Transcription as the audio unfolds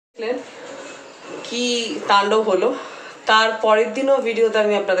কি তাণ্ডব হলো। তার পরের দিনও ভিডিওতে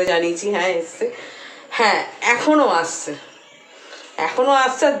আমি আপনাদের জানিয়েছি, হ্যাঁ এসছে, হ্যাঁ এখনো আসছে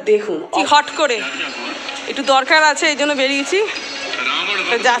আর দেখুন হট করে একটু দরকার আছে এই জন্য বেরিয়েছি,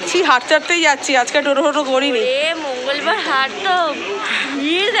 যাচ্ছি হাঁটতেই যাচ্ছি, আজকে টোটো করিনি। মঙ্গলবার হাট তো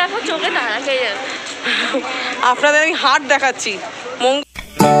ভিড় দেখো, চোখে তারা খেয়ে যাবে। আপনাদের আমি হাট দেখাচ্ছি।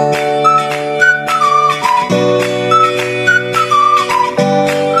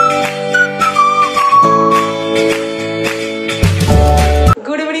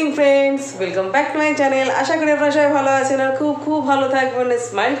 Welcome back to my channel. আশা করি আপনারা সবাই ভালো আছেন আর খুব ভালো থাকবেন,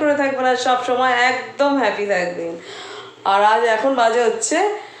 স্মাইল করে থাকবেন আর সব সময় একদম হ্যাপি থাকবেন। আর আজ এখন বাজে হচ্ছে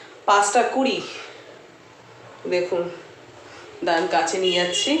 5:20। দেখুন দান কাছে নিয়ে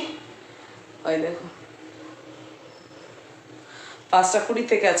যাচ্ছি, ওই দেখুন 5:20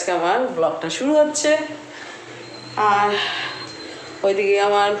 থেকে আজকে আমার ব্লগটা শুরু হচ্ছে। আর ওইদিকে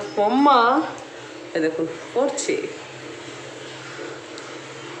আমার মাম্মা দেখুন পড়ছে,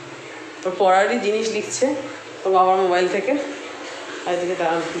 ওর পড়ারই জিনিস লিখছে ওর বাবার মোবাইল থেকে। আর এদিকে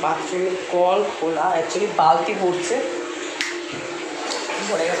তার বাথরুমের কল খোলা, অ্যাকচুয়ালি বালতি পড়ছে,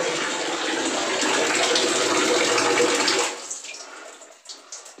 পড়ে গেছে।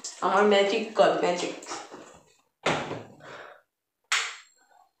 আমার ম্যাজিক কল, ম্যাজিক।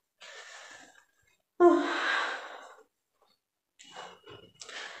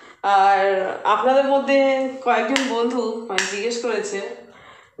 আর আপনাদের মধ্যে কয়েকজন বন্ধু মানে জিজ্ঞেস করেছে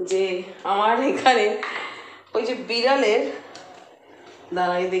যে আমার এখানে ওই যে বিড়ালের,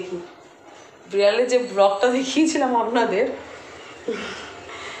 দাঁড়াই দেখি, বিড়ালের যে ব্লগটা দেখিয়েছিলাম আপনাদের,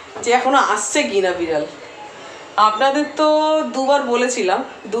 যে এখনো আসছে কিনা বিড়াল। আপনাদের তো দুবার বলেছিলাম,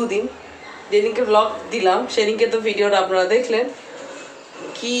 দুদিন, যেদিনকে ব্লগ দিলাম সেদিনকে তো ভিডিওটা আপনারা দেখলেন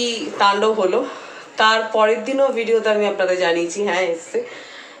কি তাণ্ডব হলো। তার পরের দিনও ভিডিওতে আমি আপনাদের জানিয়েছি, হ্যাঁ এসছে,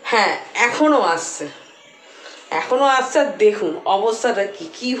 হ্যাঁ এখনো আসছে আর দেখুন অবস্থাটা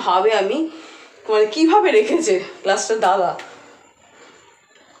কিভাবে আমি মানে কিভাবে রেখেছে ক্লাসটা দাদা।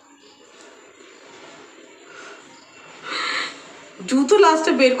 জুতো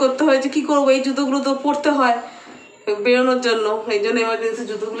লাস্টে বের করতে হয়েছে, কি করবো, এই জুতোগুলো তো পরতে হয় বেরোনোর জন্য, এই জন্য এমার্জেন্সি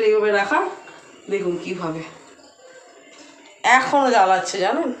জুতোগুলো এইভাবে রাখা। দেখুন কিভাবে এখনো জ্বালাচ্ছে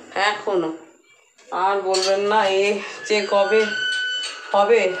জানেন, এখনো। আর বলবেন না এ যে কবে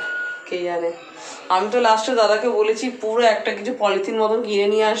হবে কে জানে। আমি তো লাস্টে দাদাকে বলেছি পুরো একটা কিছু পলিথিন মতন কিনে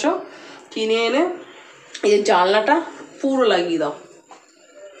নিয়ে আসো, কিনে এনে এই জানলাটা পুরো লাগিয়ে দাও,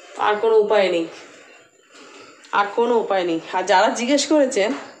 আর কোনো উপায় নেই। আর যারা জিজ্ঞেস করেছেন,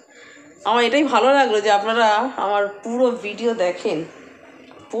 আমার এটাই ভালো লাগলো যে আপনারা আমার পুরো ভিডিও দেখেন,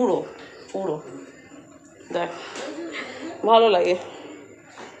 পুরো দেখ ভালো লাগে।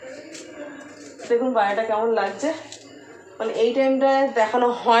 দেখুন বাইরেটা কেমন লাগছে, মানে এই টাইমটায় দেখানো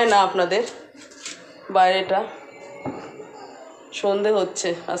হয় না আপনাদের বাইরেটা। সন্ধে হচ্ছে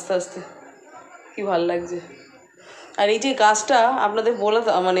আস্তে আস্তে, কি ভালো লাগছে। আর এই যে গাছটা আপনাদের বলে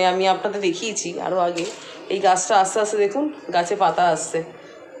মানে আমি আপনাদের দেখিয়েছি আরও আগে, এই গাছটা আস্তে আস্তে দেখুন গাছে পাতা আসছে,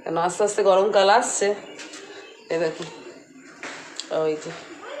 কেন আস্তে আস্তে গরমকাল আসছে। এ দেখুন ওই যে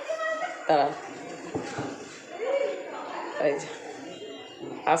তারা, এই যে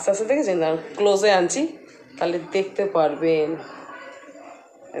আস্তে আস্তে দেখেছেন, না ক্লোজে আনছি তাহলে দেখতে পারবেন।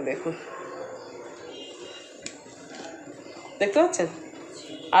 দেখুন দেখতে পাচ্ছেন,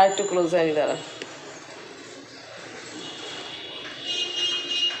 আর একটু ক্লোজে আনি দাঁড়া,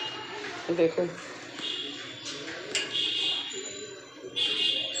 দেখুন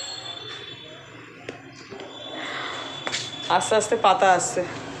আস্তে আস্তে পাতা আসছে,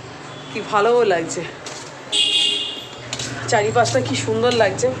 কি ভালোও লাগছে, চারিপাশটা কি সুন্দর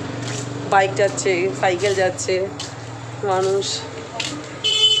লাগছে। বাইক যাচ্ছে, সাইকেল যাচ্ছে, মানুষ,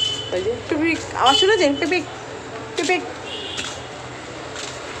 ওই যে পিপিক আওয়াজ শুনেছেন, পিপিক পিপিক,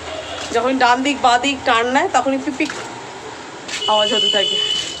 যখন ডান দিক বাঁ দিক টার্ন নেয় তখনই পিপিক আওয়াজ হতে থাকে,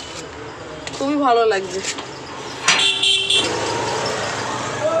 খুবই ভালো লাগছে।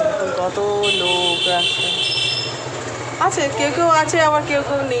 কত লোক রাস্তায় আছে, কেউ আছে আবার কেউ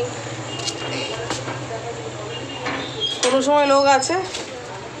নেই, কোনো সময় লোক আছে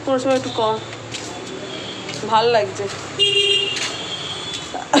কোনো সময় একটু কম, ভাল লাগছে।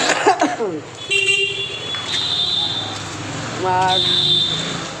 আর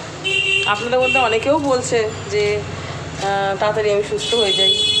আপনাদের মধ্যে অনেকেও বলছে যে তাড়াতাড়ি আমি সুস্থ হয়ে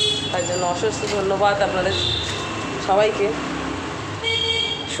যাই, তার জন্য অসুস্থ ধন্যবাদ আপনাদের সবাইকে।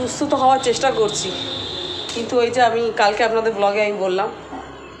 সুস্থ তো হওয়ার চেষ্টা করছি, কিন্তু ওই যে আমি কালকে আপনাদের ব্লগে আমি বললাম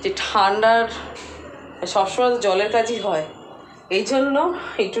যে ঠান্ডার সবসময় জলের কাজই হয়, এই জন্য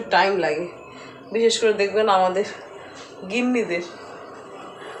একটু টাইম লাগে। বিশেষ করে দেখবেন আমাদের গিন্নিদের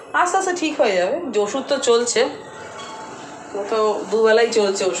আস্তে আস্তে ঠিক হয়ে যাবে। ওষুধ তো চলছে, তো দুবেলাই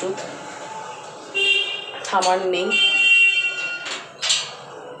চলছে ওষুধ, থামার নেই।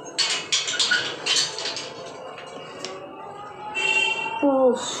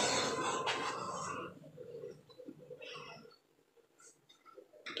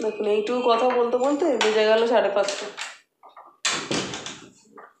 দেখুন এইটুকু কথা বলতে বলতে বেজে গেল 5:30।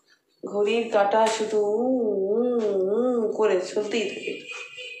 ঘড়ির কাঁটা শুধু করে চলতেই থাকে।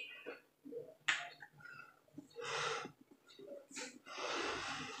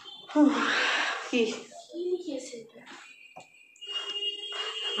 কি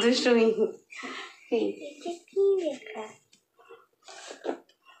দুষ্টুমি?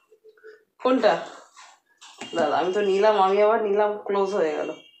 কোনটা দাদা? আমি তো নিলাম, আমি আবার নিলাম, ক্লোজ হয়ে গেল।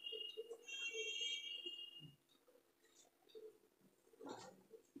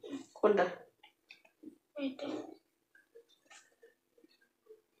 কোনটা?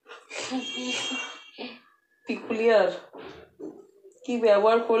 পিকুলিয়ার কি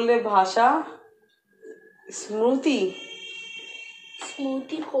ব্যবহার করলে ভাষা স্মৃতি?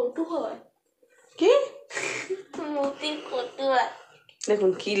 স্মৃতি কটু হয়। কি স্মৃতি কটু হয়?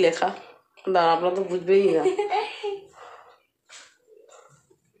 দেখুন কি লেখা, দাঁড়া আপনারা তো বুঝবেই না।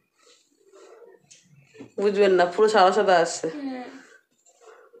 বুঝবেন না, পুরো সাদা সাদা আসছে।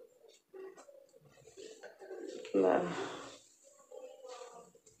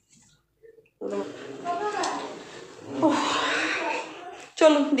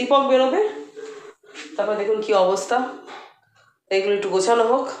 চলুন দীপক বেরোবে, তারপর দেখুন কি অবস্থা। এগুলো একটু গোছানো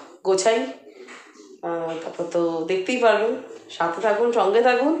হোক, গোছাই, তারপর তো দেখতেই পারবেন। সাথে থাকুন, সঙ্গে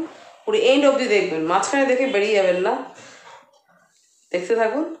থাকুন, পুরো এন্ড অবধি দেখবেন, মাঝখানে দেখে বেরিয়ে যাবেন না। দেখতে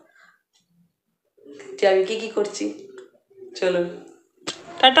থাকুন যে আমি কি করছি। চলুন,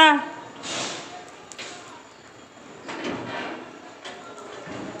 টাটা।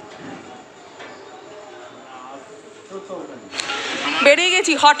 বেরিয়ে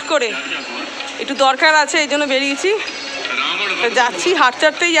গেছি হট করে, একটু দরকার আছে এই জন্য বেরিয়েছি। যাচ্ছি,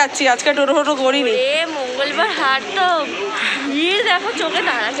 হাঁটতেই যাচ্ছি, আজকে টোটো ফোটো করিনি। মঙ্গলবার হাট তো ভিড় দেখো, চোখে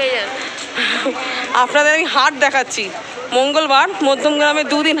তারা খেয়ে যাবে। আপনাদের আমি হাট দেখাচ্ছি। মঙ্গলবার মধ্যমগ্রামে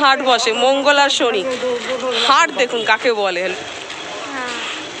 2 দিন হাট বসে, মঙ্গল আর শনি। হাট দেখুন কাকে বলে।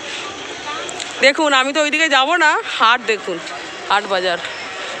 দেখুন আমি তো ওইদিকে যাবো না, হাট দেখুন, হাট বাজার।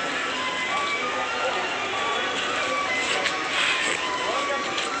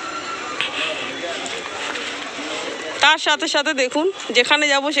 তার সাথে সাথে দেখুন যেখানে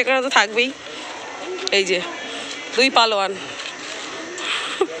যাব সেখানে তো থাকবেই এই যে 2 পালোয়ান।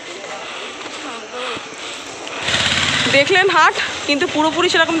 দেখলেন হাট, কিন্তু পুরোপুরি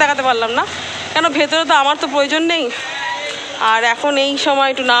সেরকম দেখাতে পারলাম না, কেন ভেতরে তো আমার তো প্রয়োজন নেই। আর এখন এই সময়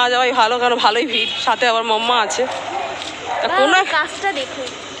একটু না যাওয়াই ভালো, কারণ ভালোই ভিড়, সাথে আবার মাম্মা আছে। কোনো কাজটা দেখুন।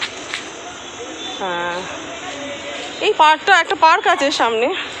 হ্যাঁ, এই পার্কটা, একটা পার্ক আছে সামনে,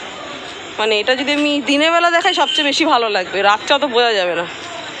 মানে এটা যদি আমি দিনের বেলা দেখাই সবচেয়ে বেশি ভালো লাগবে, রাতটা তো বোঝা যাবে না।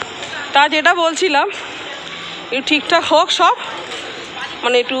 তা যেটা বলছিলাম, একটু ঠিকঠাক হোক সব,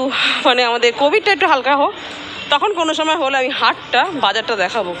 মানে একটু মানে আমাদের কোভিডটা একটু হালকা হোক, তখন কোনো সময় হলে আমি হাটটা, বাজারটা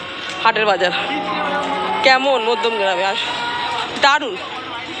দেখাবো। হাটের বাজার কেমন মধ্যমগ্রামে, আর দারুণ।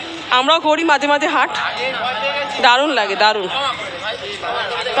 আমরাও করি মাঝে মাঝে হাট, দারুণ লাগে, দারুণ।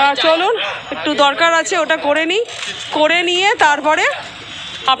 তা চলুন, একটু দরকার আছে, ওটা করে নিই, করে নিয়ে তারপরে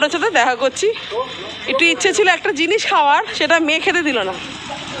আপনার সাথে দেখা করছি। একটু ইচ্ছে ছিল একটা জিনিস খাওয়ার, সেটা মেয়ে খেতে দিল না।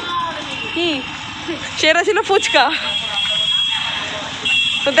 কি সেটা ছিল ফুচকা।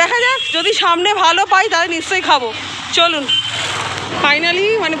 তো দেখা যাক, যদি সামনে ভালো পাই তাহলে নিশ্চয়ই খাবো। চলুন, ফাইনালি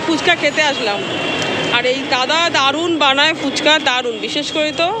মানে ফুচকা খেতে আসলাম। আর এই দাদা দারুণ বানায় ফুচকা, দারুণ, বিশেষ করে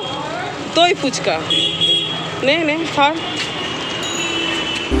তো দই ফুচকা। নে নে খাও।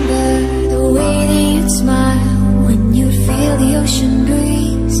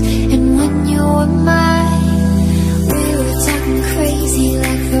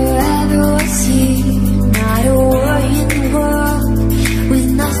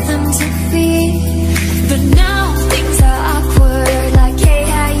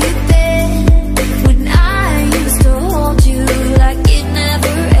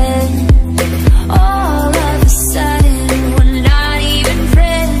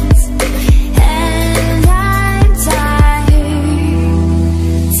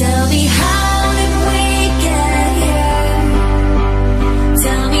 Tell me how did we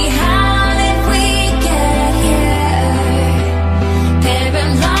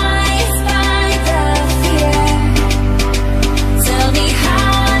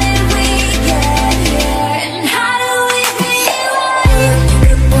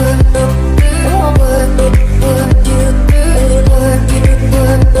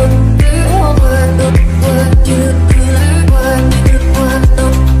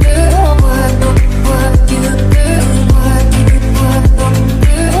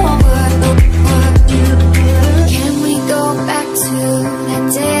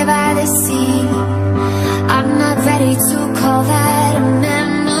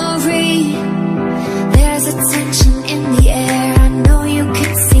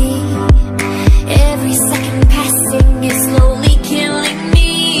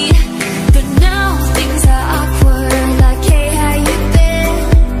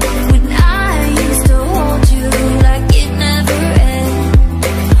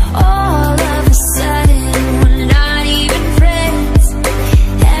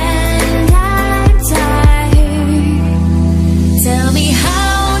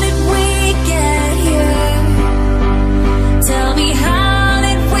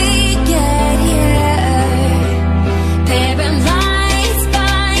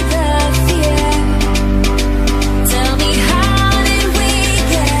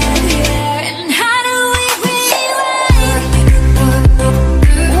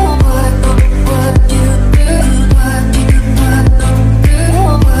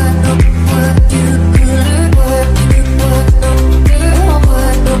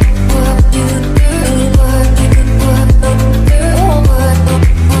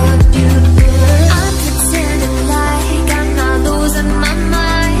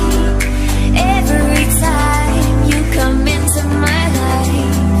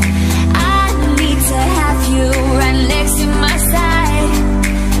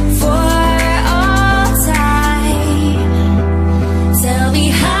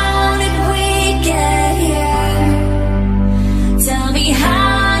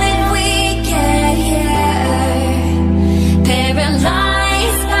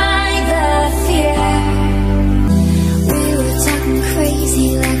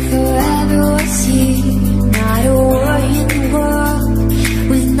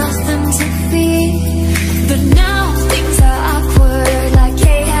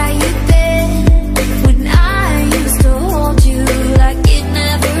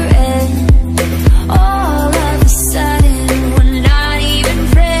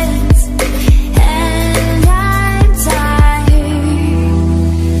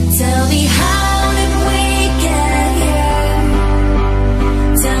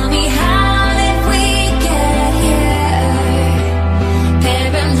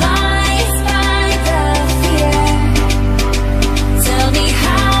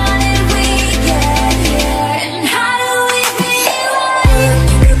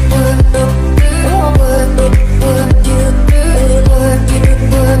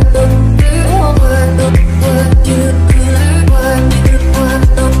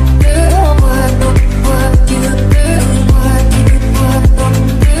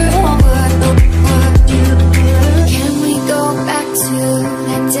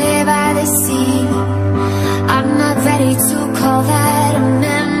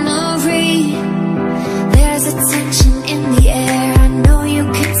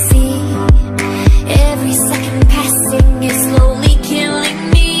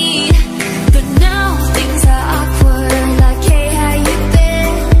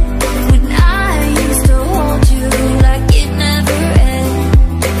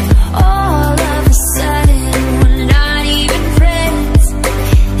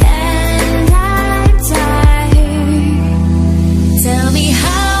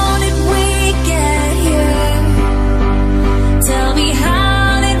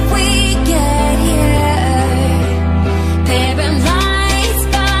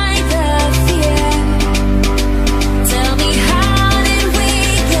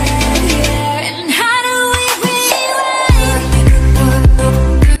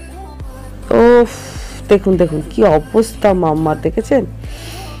দেখুন দেখুন কি অবস্থা মাম্মার, দেখেছেন?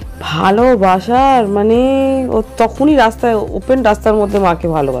 ভালোবাসার মানে ও তখনই রাস্তায়, ওপেন রাস্তার মধ্যে মাকে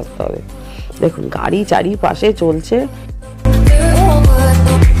ভালোবাসতে হবে। দেখুন গাড়ি চারিপাশে চলছে।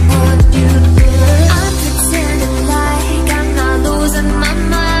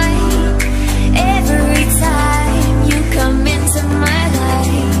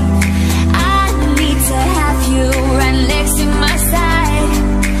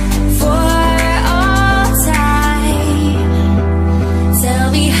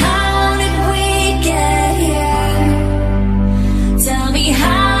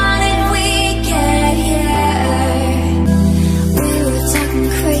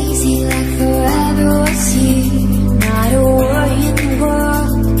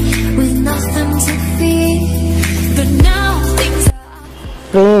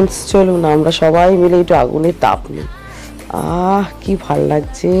 ফ্রেন্ডস চলুন আমরা সবাই মিলে একটু আগুনের তাপ নিই। কি ভাল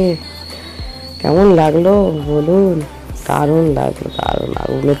লাগছে, কেমন লাগলো বলুন? দারুণ লাগলো, দারুণ।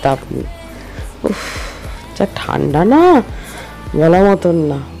 আগুনের তাপ নিই, উফ যা ঠান্ডা না, বলা মতন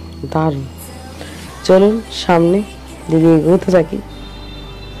না, দারুণ। চলুন সামনে দিকে এগোতে থাকি।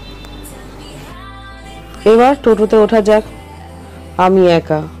 এবার টোটোতে ওঠা যাক। আমি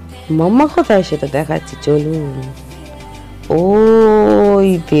একা, মাম্মা কোথায় সেটা দেখাচ্ছি, চলুন। ওই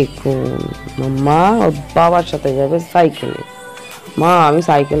দেখুন মাম্মা ওর বাবার সাথে যাবে সাইকেলে। মা আমি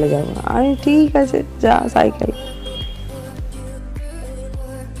সাইকেলে যাবো। আরে ঠিক আছে যা, সাইকেল।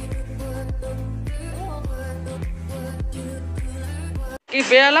 কি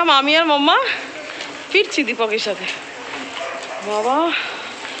বেরালাম আমি আর মাম্মা, ফিরছি দীপকের সাথে। বাবা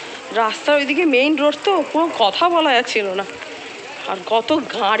রাস্তার ওইদিকে মেইন রোড তো কোনো কথা বলা যাচ্ছিল না, আর কত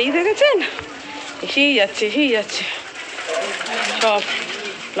গাড়ি দেখেছেন, এসেই যাচ্ছে এসেই যাচ্ছে সব,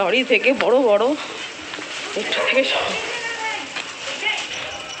 লরি থেকে বড় বড়, একটু থেকে সব।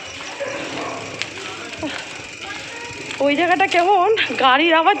 ওই জায়গাটা কেমন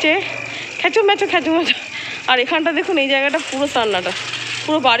গাড়ির আওয়াজে খেঁচো ম্যাচো খেঁচো ম্যাচো। আর এখানটা দেখুন, এই জায়গাটা পুরো সান্নাটা,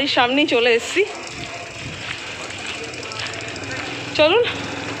 পুরো বাড়ির সামনেই চলে এসছি। চলুন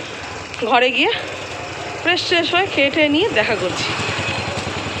ঘরে গিয়ে ফ্রেশ ট্রেশ হয়ে খেয়ে টেয়ে নিয়ে দেখা করছি।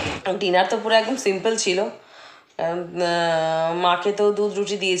 ডিনার তো পুরো একদম সিম্পল ছিল। মাকে তো দুধ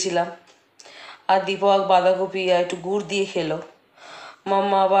রুটি দিয়েছিলাম, আর দীপক বাঁধাকপি আর একটু গুড় দিয়ে খেলো।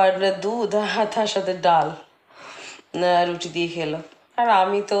 মাম্মা আবার দুধ আর তার সাথে ডাল রুটি দিয়ে খেলো। আর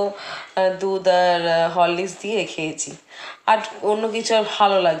আমি তো দুধ আর হরলিক্স দিয়ে খেয়েছি। আর অন্য কিছু আর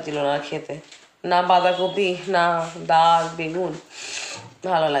ভালো লাগছিল না খেতে, না বাঁধাকপি না ডাল বেগুন,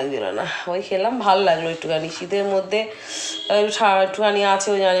 ভালো লাগছিল না। ওই খেলাম, ভালো লাগলো একটুখানি। শীতের মধ্যে একটুখানি আছে,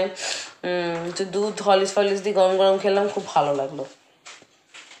 ওই জানেন দুধ হরলিক্স ফরলিক্স দিয়ে গরম গরম খেলাম, খুব ভালো লাগলো,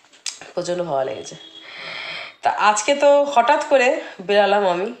 প্রচণ্ড ভালো লেগেছে। তা আজকে তো হঠাৎ করে বেরালাম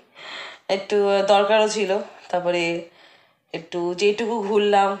আমি, একটু দরকারও ছিল। তারপরে একটু যেটুকু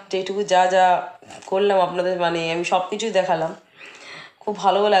ঘুরলাম, যেটুকু যা যা করলাম আপনাদের মানে আমি সব কিছুই দেখালাম, খুব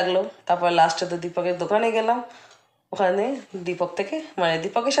ভালোও লাগলো। তারপর লাস্টে তো দীপকের দোকানে গেলাম, ওখানে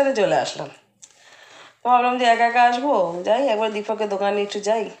দীপকের সাথে চলে আসলাম। তো ভাবলাম যে একা একা আসবো, যাই একবার দীপকের দোকানে একটু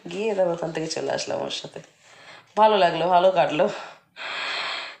যাই, গিয়ে তারপর ওখান থেকে চলে আসলাম ওর সাথে। ভালো লাগলো, ভালো কাটলো।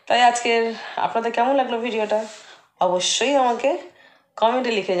 তাই আজকের আপনাদের কেমন লাগলো ভিডিওটা অবশ্যই আমাকে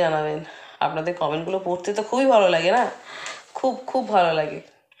কমেন্টে লিখে জানাবেন। আপনাদের কমেন্টগুলো পড়তে তো খুবই ভালো লাগে না, খুব খুব ভালো লাগে।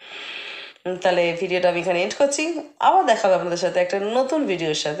 তাহলে ভিডিওটা আমি এখানে এন্ড করছি, আবার দেখা হবে আপনাদের সাথে একটা নতুন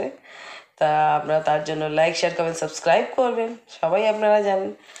ভিডিওর সাথে। তা আপনারা তার জন্য লাইক শেয়ার কমেন্ট সাবস্ক্রাইব করবেন, সবাই আপনারা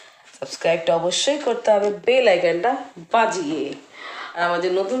জানেন সাবস্ক্রাইবটা অবশ্যই করতে হবে, বেল আইকনটা বাজিয়ে। আর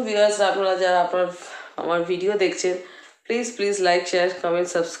আমাদের নতুন ভিউয়ার্সরা আপনারা যারা আমার ভিডিও দেখছেন, please please like share comment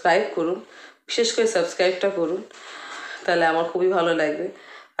subscribe করুন, বিশেষ করে সাবস্ক্রাইবটা করুন, তাহলে আমার খুবই ভালো লাগবে।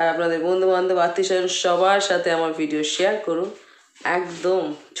 আর আপনাদের বন্ধুবান্ধব আত্মীয়স্বজন সবার সাথে আমার ভিডিও শেয়ার করুন, একদম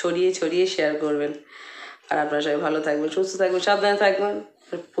ছড়িয়ে ছড়িয়ে শেয়ার করবেন। আর আপনারা সবাই ভালো থাকবেন, সুস্থ থাকবেন, সাবধানে থাকবেন,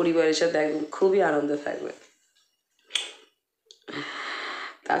 পরিবারের সাথে একদম খুবই আনন্দে থাকবেন।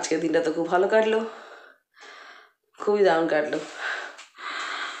 আজকের দিনটা তো খুব ভালো কাটলো, খুবই দারুণ কাটলো।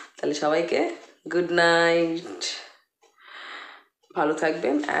 তাহলে সবাইকে গুড নাইট, ভালো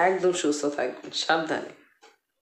থাকবেন, একদম সুস্থ থাকবেন, সাবধানে।